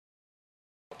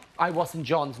I wasn't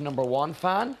John's #1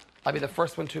 fan. I'd be the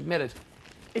first one to admit it.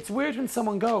 It's weird when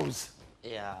someone goes.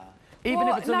 Yeah. Even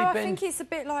if it's only been... I think it's a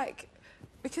bit like...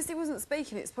 Because he wasn't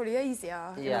speaking, it's probably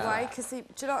easier in a way, because he... Do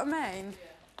you know what I mean?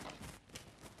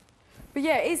 But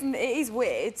yeah, it is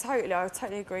weird, totally. I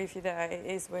totally agree with you there. It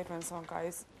is weird when someone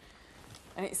goes.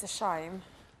 And it's a shame.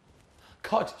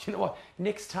 God, you know what?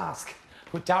 Nick's task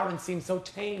with Darren seems so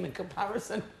tame in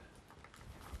comparison.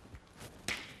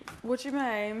 What do you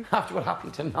mean? After what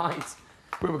happened tonight.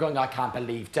 We were going, I can't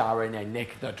believe Darren and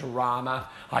Nick, the drama.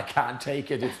 I can't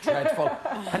take it, it's dreadful.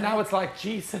 And now it's like,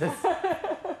 Jesus.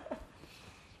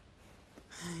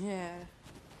 Yeah.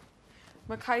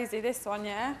 Mackenzie, this one,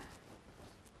 yeah?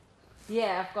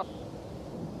 Yeah, I've got...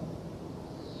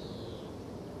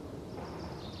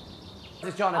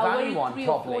 It's John of anyone,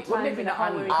 probably. Wouldn't it be an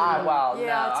anyone? Ah, well, yeah,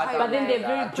 no, I don't But then they're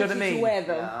very Do you know what I pretty mean? to wear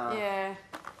them. Yeah.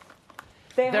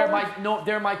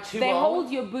 They're my two They own.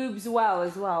 hold your boobs well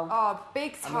as well. Oh,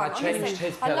 big time. changed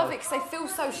his I love pillow. it because they feel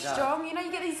so strong. You know,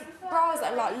 you get these bras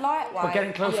that are like lightweight. We're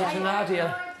getting closer to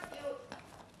Nadia.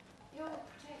 You'll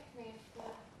protect me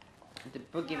if The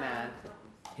boogeyman.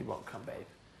 He won't come, babe.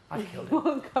 I killed He him.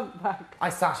 won't come back. I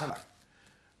sat him.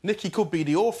 Nicky could be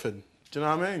the orphan. Do you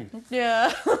know what I mean?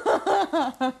 Yeah.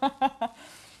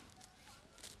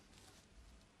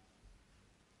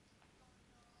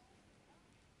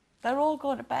 They're all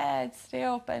going to bed. Stay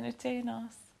up, entertain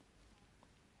us.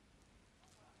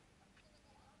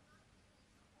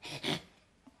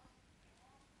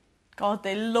 God,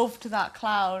 they loved that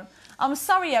clown. I'm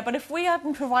sorry, yeah, but if we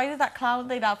hadn't provided that clown,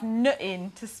 they'd have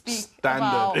nothing to speak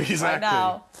about Exactly. right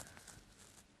now.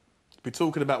 We're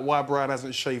talking about why Brian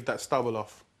hasn't shaved that stubble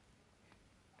off.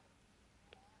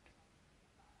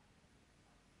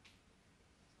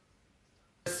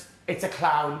 It's a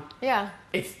clown. Yeah.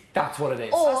 That's what it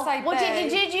is. Or, say well, babe.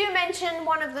 did you mention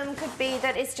one of them could be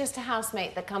that it's just a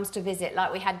housemate that comes to visit?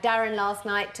 Like we had Darren last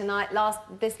night,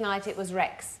 this night it was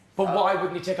Rex. But why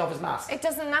wouldn't he take off his mask? It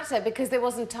doesn't matter because there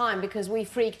wasn't time because we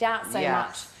freaked out so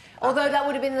much. Although that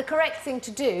would have been the correct thing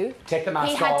to do. Take the mask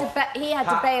he had off. He had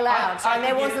to bail out and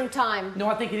there think wasn't time. No,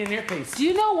 I think he did an earpiece. Do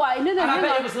you know why? No, And I hang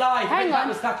bet on. it was live. Hang on.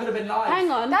 That could have been live. Hang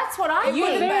on. That's what I You're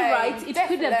think. very right. It could have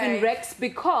been Definitely. Rex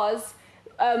because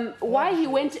why he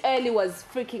went early was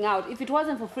freaking out. If it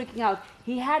wasn't for freaking out,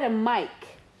 he had a mic.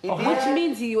 Which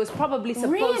means he was probably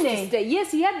supposed to stay.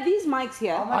 Yes, he had these mics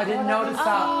here. I didn't notice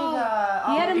that.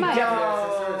 He had a mic.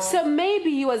 definitely- So maybe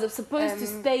he was supposed to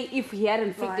stay if he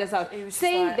hadn't freaked us out. he was just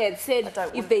Say like, that I said don't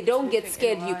if want they to don't be get thinking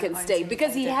scared, you about can my stay own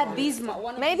because he had differently.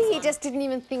 these. Maybe he just didn't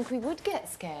even think we would get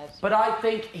scared. But I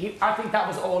think that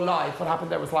was all live. What happened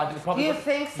there was live. It probably You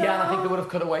think so? Yeah, and I think they would have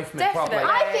cut away from it Definitely.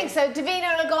 probably. I think so. Davina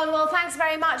will have gone, well, thanks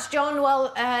very much, John.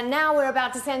 Well, now we're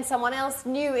about to send someone else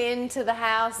new into the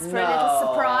house for a little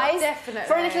surprise. Definitely,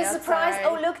 For a little I'd surprise. say.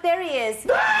 Oh, look, there he is.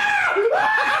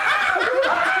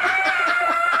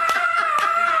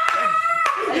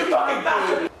 You fucking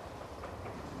bastard!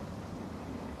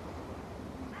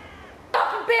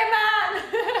 Be a man!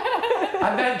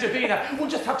 And then Davina, we'll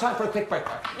just have time for a quick break.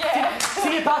 Yeah.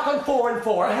 See you back on 4 and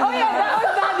 4. Oh yeah, that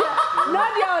was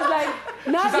Nadia.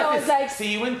 Nadia was like,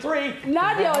 see you in 3.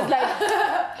 Nadia was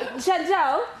like,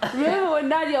 Chantal, remember when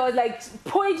Nadia was like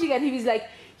pointing at him, he's like,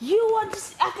 you want to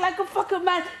act like a fucking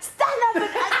man, stand up and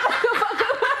act like a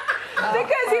fucking man.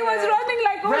 Because he was running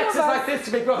like all Rex of is us. like this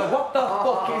to Big Brother. What the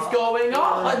fuck is going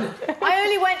on? I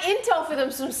only went in to offer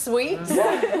them some sweets.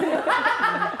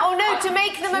 Oh no, to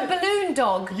make them a balloon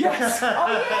dog. Yes. Oh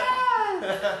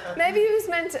yeah. Maybe he was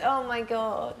meant to. Oh my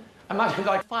god. Imagine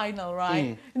like Final,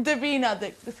 right? Davina, the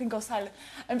thing goes silent.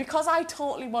 And because I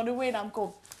totally want to win, I'm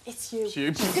going, it's you.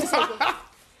 You.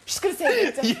 She's going to say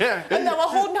Victor. Yeah. And then we're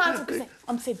holding hands. I'm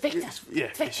going to say Victor. Yeah,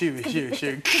 it's you.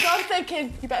 Because I'm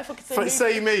thinking, you better fucking say me.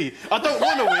 Say me. I don't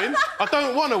want to win. I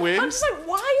don't want to win. I'm just like,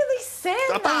 why are they saying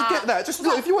I that? don't get that. Just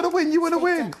look, if you want to win, you want to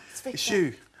win. It's Victor. It's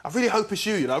you. I really hope it's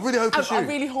you, you know. I really hope it's you. I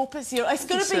really hope it's you. It's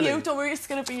going to be silly. you. Don't worry, it's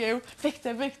going to be you.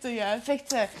 Victor, yeah,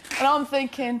 Victor. And I'm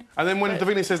thinking... And then when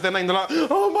Davina says their name, they're like,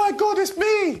 oh my God, it's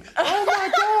me. Oh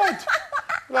my God.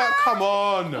 Like, come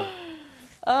on.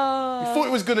 You thought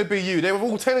it was going to be you. They were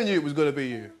all telling you it was going to be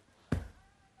you.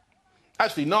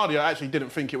 Actually, Nadia actually didn't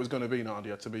think it was going to be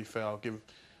Nadia, to be fair.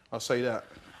 I'll say that.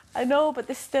 I know, but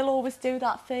they still always do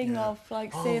that thing of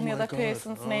like saying the my other God.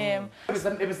 person's name. it was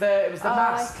the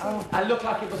mask. And looked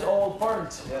like it was all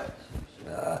burnt.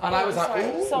 Yeah. And I was like,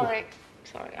 ooh. Sorry,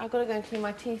 I've got to go and clean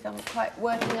my teeth. I'm quite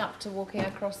working up to walking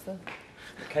across the...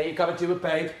 Okay, you got to do it,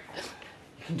 babe.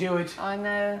 You can do it. I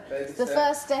know. It's the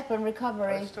first step in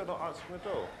recovery. Still not answering the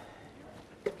door.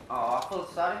 Oh, I feel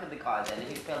sorry for the guy then.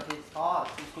 He felt his heart.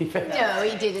 No,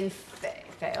 he didn't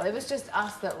fail. It was just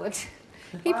us that would...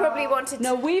 He probably wanted to...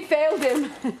 No, we failed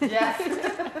him. Yes.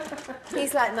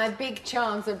 He's like my big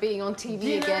chance of being on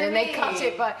TV again, and they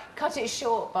cut it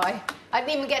short by... I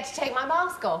didn't even get to take my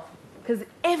mask off. Because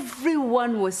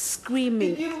everyone was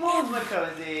screaming. You was,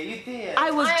 Macozy. You did.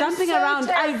 I was jumping so around.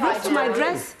 I terrified ripped my now.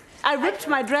 dress. I ripped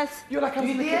my dress. You're like, I'm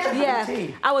in the did? kitchen Yeah, having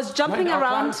tea. I was jumping When our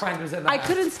around. grandfriend was in the I house.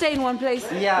 couldn't stay in one place.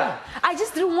 Yeah. I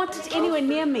just didn't want it anywhere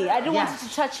near me. I didn't want it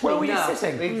to touch Where were me. you No,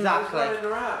 sitting? exactly.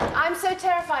 I'm so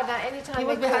terrified that any time He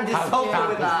was they behind the come... sofa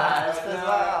with that? us as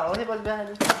well. He was behind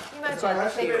the... Imagine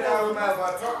if they call...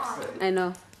 I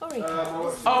know.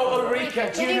 Oh,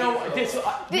 Ulrika, do you know this?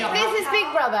 This is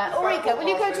Big Brother. Ulrika, will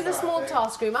you go to the small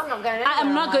task room? I'm not going anywhere.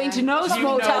 I'm not going to no Do you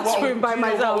small know task what- room by do you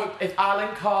know myself. what would- if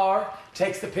Alan Carr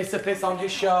takes the piss on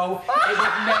his show, it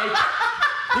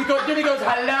would make... Then he goes,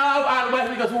 hello, Alan West,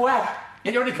 and he goes, where?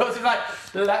 And he only goes, he's like,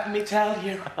 let me tell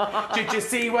you, did you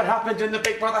see what happened in the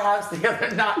Big Brother house the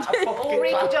other night?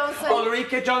 Ulrika Johnson.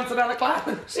 Ulrika Johnson and a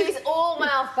clown. She's all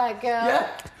mouth, that girl. Yeah.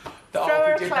 Throw If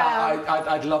her he did a clown. that,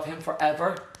 I'd love him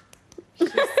forever.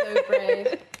 She's so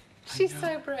brave. She's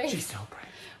so brave. She's so brave.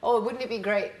 Oh, wouldn't it be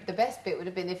great? The best bit would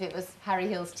have been if it was Harry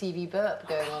Hill's TV burp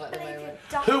going on at the moment.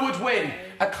 Who would win?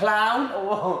 A clown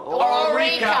or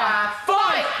Ulrika?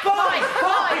 Fight! Fight!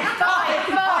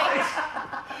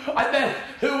 Fight! And then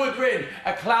who would win?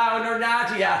 A clown or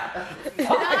Nadia?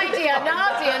 Nadia!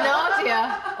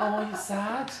 Oh, are you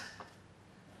sad?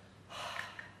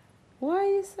 Why are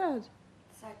you sad?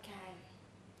 It's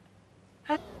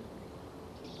okay.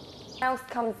 Else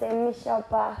comes in, Michelle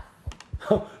Bath.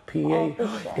 Oh,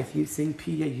 PA. If you sing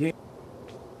PA,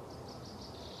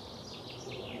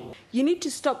 You need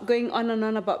to stop going on and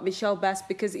on about Michelle Bass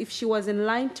because if she was in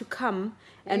line to come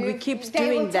and we keep they will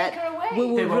doing take that, her away. we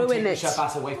will they won't ruin take it. Michelle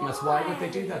Bass away from us. Why would they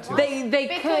do that to us? They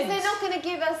Because could. they're not going to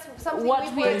give us something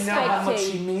What we we're They know how much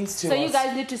expecting. she means to So us. you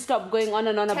guys need to stop going on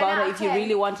and on 10 about out her of if you 10.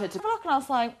 really want her to. Look, and I was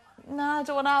like, nah, I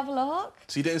don't want to have a look.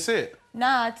 So you didn't see it?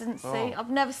 Nah, I didn't see. I've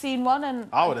never seen one, and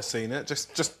I would have seen it,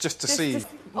 just to see.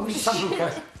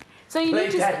 So you Play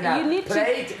need to. dead now. You need to.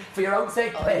 Play it for your own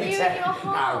sake. Play You it and your now.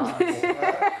 heart.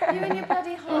 You and your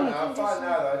bloody heart. I'm fine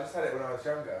now though, I just had it when I was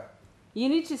younger. You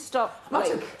need to stop.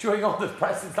 Imagine Like, during all the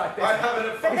presses like this. I'm having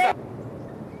a fun.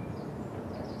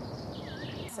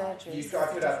 Surgery. I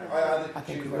could have, I either I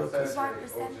think choose we my will. surgery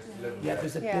or just live. Yeah,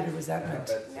 there's a bit of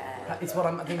resentment. Yeah. It's what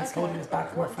I think it's holding us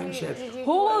back from our friendship. who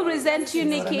will resent you, You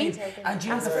know what I Nikki? mean? And you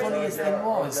know the funniest thing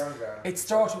was, it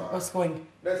started with us going,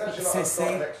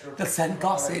 Sissy, they'll send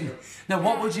Goss in. Now,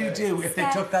 what would you do if they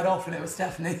took that off and it was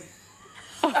Stephanie?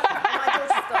 My daughter's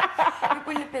got... It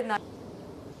wouldn't have been that.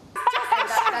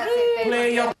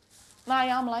 Play your... I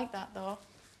am like that, though.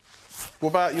 What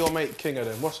about your mate Kinga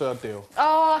then? What's her deal?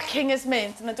 Oh, King is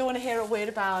mint, and I don't want to hear a word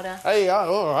about her. Hey,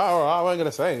 all right, I wasn't going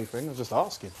to say anything. I was just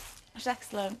asking. She's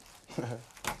excellent.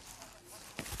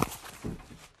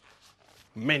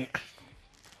 Mint.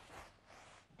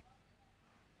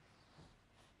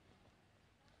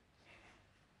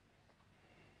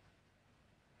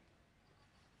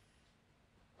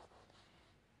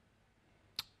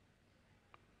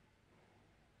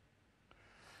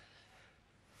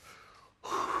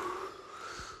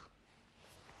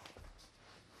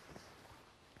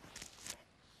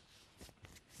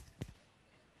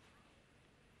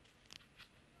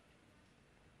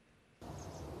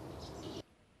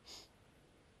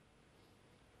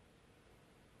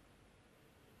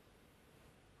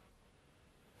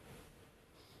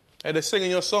 Hey, they're singing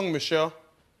your song, Michelle.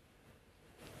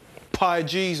 Pi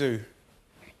Jesu.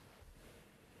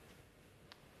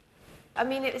 I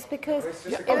mean, it's because just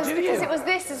it was because it was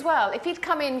this as well. If he'd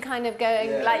come in kind of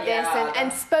going like this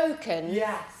and spoken,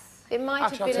 Yes. it might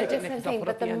have been a different thing.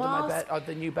 But the mask.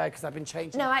 The new bed, because I've been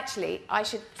changing. No, actually, I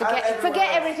should everyone forget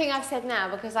else. everything I've said now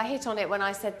because I hit on it when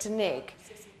I said to Nick.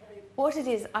 What it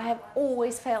is, I have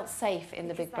always felt safe in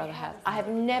the Big Brother house. I have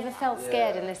never felt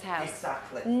scared in this house.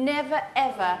 Exactly. Never,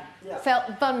 ever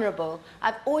felt vulnerable.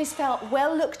 I've always felt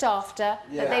well looked after,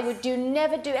 that they would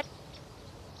never do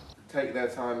Take their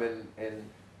time in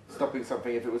stopping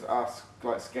something if it was us,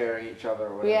 like scaring each other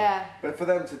or whatever. Yeah. But for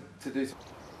them to do something.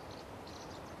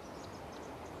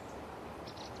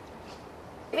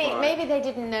 Maybe they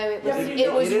didn't know it was, Yeah,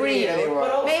 it was you didn't real. either,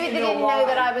 right? Maybe they didn't know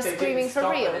that I was screaming for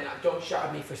real. Don't shout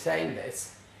at me for saying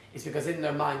this. It's because in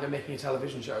their mind they're making a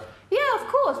television show. Yeah, of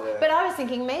course. Yeah. But I was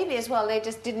thinking maybe as well they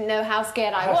just didn't know how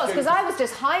scared I How was scared because was- I was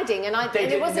just hiding and They it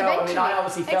didn't was know. eventually. I mean, I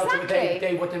obviously felt it, exactly. but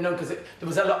they wouldn't have known because there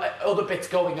was a lot of other bits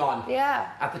going on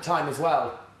Yeah. at the time as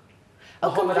well.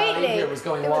 Oh, Muhammad Ali completely. here was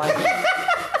going wild.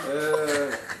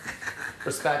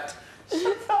 Respect.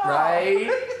 Right?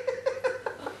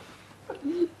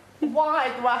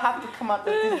 Why do I have to come up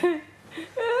with this?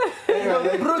 Anyway,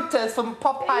 Brutus from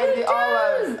Popeye the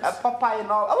Olive. Popeye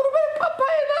and Olive. I want to be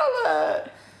Popeye and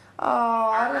Olive. Oh,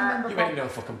 I remember. You ain't no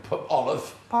fucking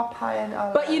Olive. Popeye and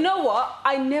Olive. But you know what?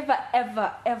 I never,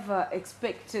 ever, ever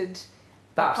expected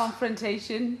That.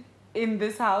 confrontation in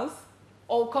this house.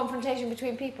 Or confrontation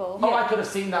between people. Oh, I could have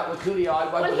seen that with Cooley Eye.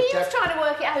 Well, he was trying to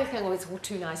work it out. He was going, oh, it's all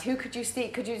too nice. Who could you see?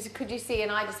 Could you see?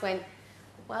 And I just went,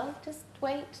 well, just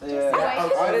wait. Just wait.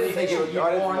 I didn't think that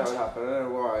would happen. I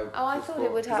don't know why. Oh, I thought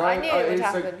it would happen. I knew it would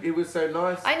happen. It was so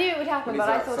nice. I knew it would happen, but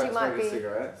I thought he might be.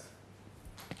 Cigarettes.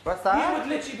 What's You that? would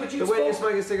literally, but you The way you're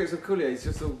smoking cigarettes with Cooley, he's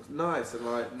just all nice and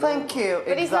like. Thank you.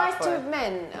 But he's nice exactly. to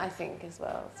men, I think, as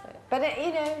well. So. But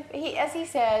you know, as he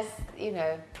says, you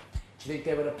know. Do you think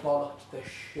they would applaud the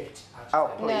shit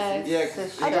out Oh, of please. No. Yeah,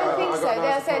 I don't think so. got They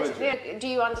nice said, apology. you know, do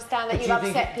you understand that But you've do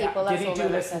you upset think people? Did That's he all do they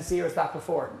this said. sincere as that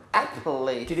before?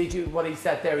 Please. Did he do what he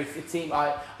said there? It seemed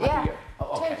Yeah, oh,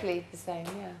 okay. totally the same,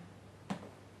 yeah.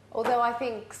 Although I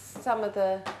think some of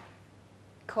the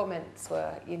comments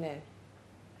were, you know,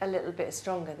 a little bit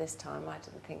stronger this time. I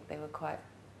didn't think they were quite...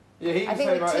 Yeah, he I was think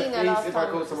saying with like, Tina last if I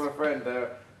time call was- someone a friend,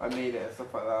 I mean it and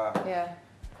stuff like that. Yeah.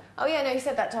 Oh, yeah, no, he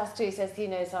said that to us too. He says, you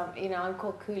know, I'm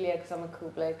called Coolio because I'm a cool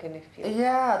bloke, and if you...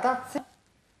 Yeah, that's it.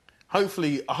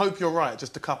 Hopefully, I hope you're right.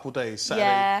 Just a couple days. Saturday,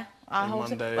 Yeah, I and hope so.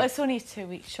 Monday. Well, it's only a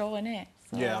 2-week show, isn't it?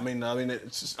 So. Yeah, I mean,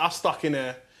 it's just, us stuck in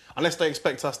there. Unless they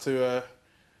expect us to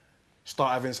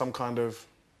start having some kind of,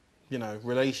 you know,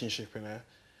 relationship in there,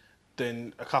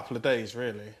 then a couple of days,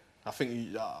 really. I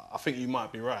think you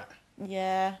might be right.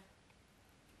 Yeah.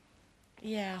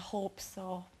 Yeah, I hope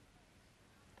so.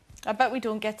 I bet we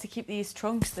don't get to keep these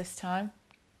trunks this time.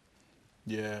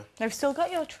 Yeah. I've still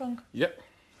got your trunk. Yep.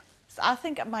 So I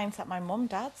think mine's at my mum and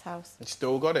dad's house. It's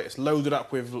still got it. It's loaded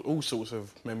up with all sorts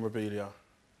of memorabilia.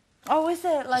 Oh, is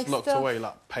it? Like It's locked stuff? away,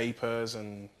 like papers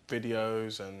and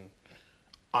videos and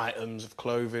items of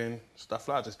clothing, stuff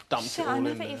like that. Just dumped Shit, it all I in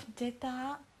never there. even did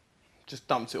that. Just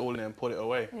dumped it all in there and put it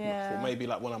away. Yeah. For maybe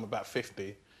like when I'm about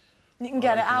 50. You can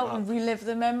get it open it out up and relive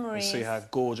the And memories. see how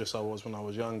gorgeous I was when I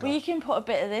was younger. Well, you can put a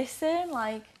bit of this in,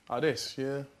 like... This,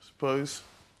 yeah, suppose.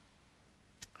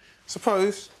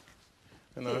 Suppose.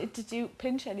 You know. Did you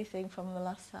pinch anything from the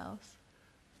last house?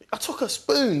 I took a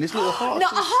spoon, this little heart.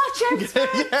 Not a heart shape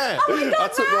spoon? Yeah. Oh my God, I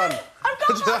took man. one. I've got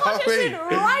Do you my know heart what I shape mean?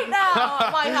 spoon right now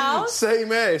at my house. Same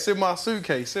here. It's in my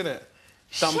suitcase, innit?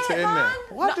 Dumped Shit, it in man.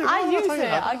 there. No, I Why use tell you it.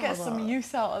 that? I get some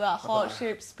use out of that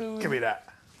heart-shaped spoon. Give me that.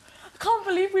 I can't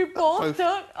believe we both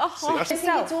took a heart I think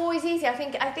it's always easy. I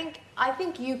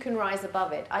think you can rise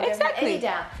above it. I don't have any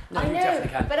doubt. No, I you know, definitely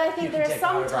can. but I think You there can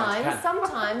are take it over, you can.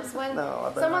 sometimes when No, I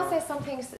don't someone know. says something